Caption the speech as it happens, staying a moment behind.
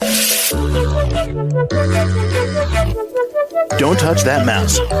Don't touch that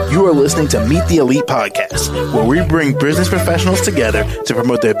mouse. You are listening to Meet the Elite Podcast, where we bring business professionals together to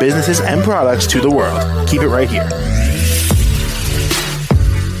promote their businesses and products to the world. Keep it right here.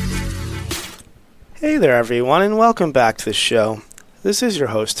 Hey there, everyone, and welcome back to the show. This is your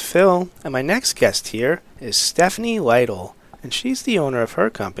host, Phil, and my next guest here is Stephanie Lytle, and she's the owner of her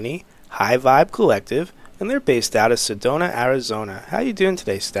company, High Vibe Collective, and they're based out of Sedona, Arizona. How you doing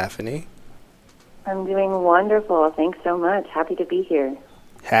today, Stephanie? I'm doing wonderful. Thanks so much. Happy to be here.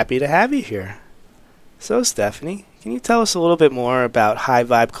 Happy to have you here. So, Stephanie, can you tell us a little bit more about High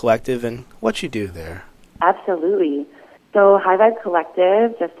Vibe Collective and what you do there? Absolutely. So High Vibe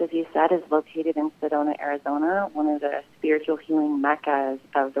Collective, just as you said, is located in Sedona, Arizona, one of the spiritual healing meccas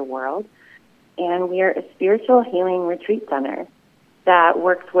of the world. And we are a spiritual healing retreat center that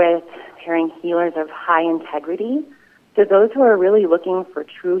works with pairing healers of high integrity to those who are really looking for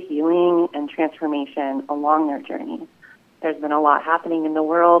true healing and transformation along their journey. There's been a lot happening in the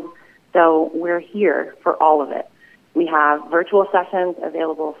world, so we're here for all of it. We have virtual sessions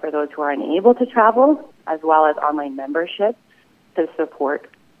available for those who are unable to travel, as well as online membership to support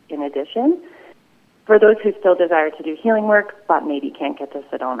in addition. For those who still desire to do healing work, but maybe can't get to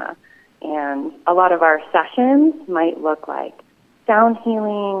Sedona. And a lot of our sessions might look like sound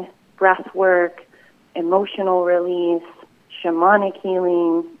healing, breath work, emotional release, shamanic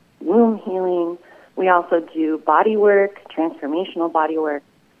healing, womb healing. We also do body work, transformational body work,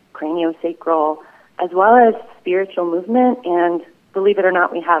 craniosacral, as well as spiritual movement, and believe it or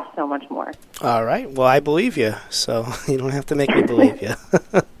not, we have so much more. All right. Well, I believe you, so you don't have to make me believe you.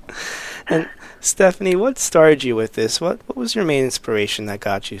 And Stephanie, what started you with this? What was your main inspiration that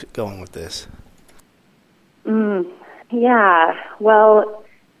got you going with this? Yeah, well,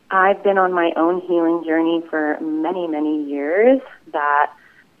 I've been on my own healing journey for many, many years that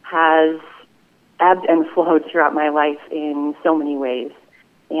has ebbed and flowed throughout my life in so many ways.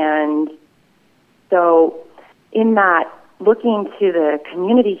 And so in that, looking to the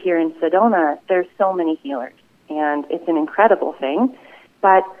community here in Sedona, there's so many healers, and it's an incredible thing,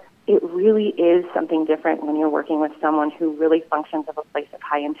 but it really is something different when you're working with someone who really functions of a place of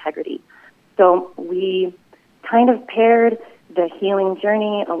high integrity. So we kind of paired the healing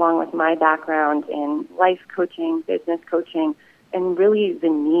journey along with my background in life coaching, business coaching, and really the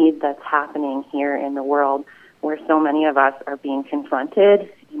need that's happening here in the world where so many of us are being confronted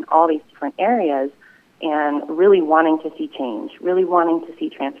in all these different areas and really wanting to see change, really wanting to see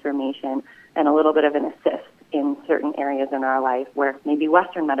transformation and a little bit of an assist in certain areas in our life where maybe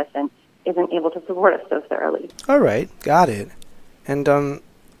Western medicine isn't able to support us so thoroughly. All right, got it. And I'm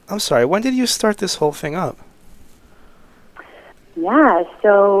sorry, when did you start this whole thing up? Yeah,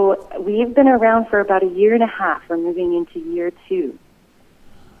 so we've been around for about a year and a half. We're moving into year 2.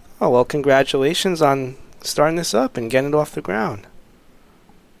 Oh, well, congratulations on starting this up and getting it off the ground.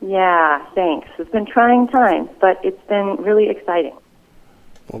 Yeah, thanks. It's been trying times, but it's been really exciting.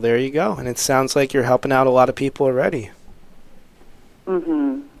 Well, there you go. And it sounds like you're helping out a lot of people already.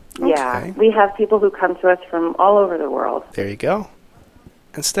 Yeah, Okay. we have people who come to us from all over the world. There you go.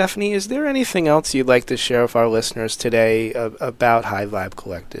 And Stephanie, is there anything else you'd like to share with our listeners today about High Vibe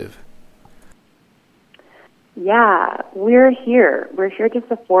Collective? Yeah, we're here. We're here to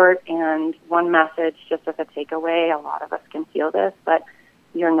support, and one message, just as a takeaway, a lot of us can feel this, but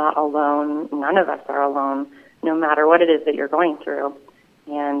you're not alone. None of us are alone, no matter what it is that you're going through.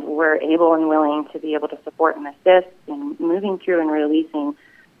 And we're able and willing to be able to support and assist in moving through and releasing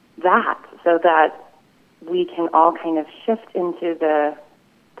that so that we can all kind of shift into the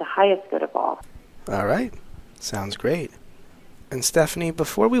highest good of all. All right. Sounds great. And Stephanie,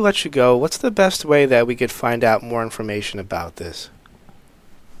 before we let you go, what's the best way that we could find out more information about this?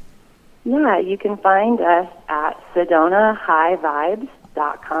 Yeah, you can find us at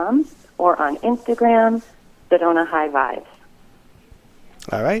SedonaHighVibes.com or on Instagram, Sedona High Vibes.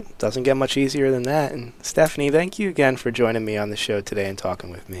 All right. Doesn't get much easier than that. And Stephanie, thank you again for joining me on the show today and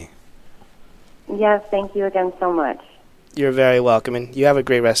talking with me. Yes, thank you again so much. You're very welcome, and you have a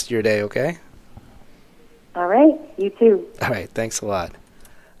great rest of your day, okay? All right, you too. All right, thanks a lot.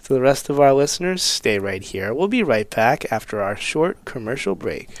 To the rest of our listeners, stay right here. We'll be right back after our short commercial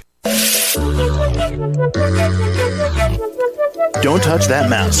break. Don't touch that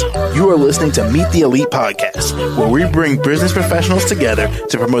mouse. You are listening to Meet the Elite Podcast, where we bring business professionals together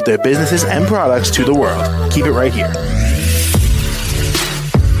to promote their businesses and products to the world. Keep it right here.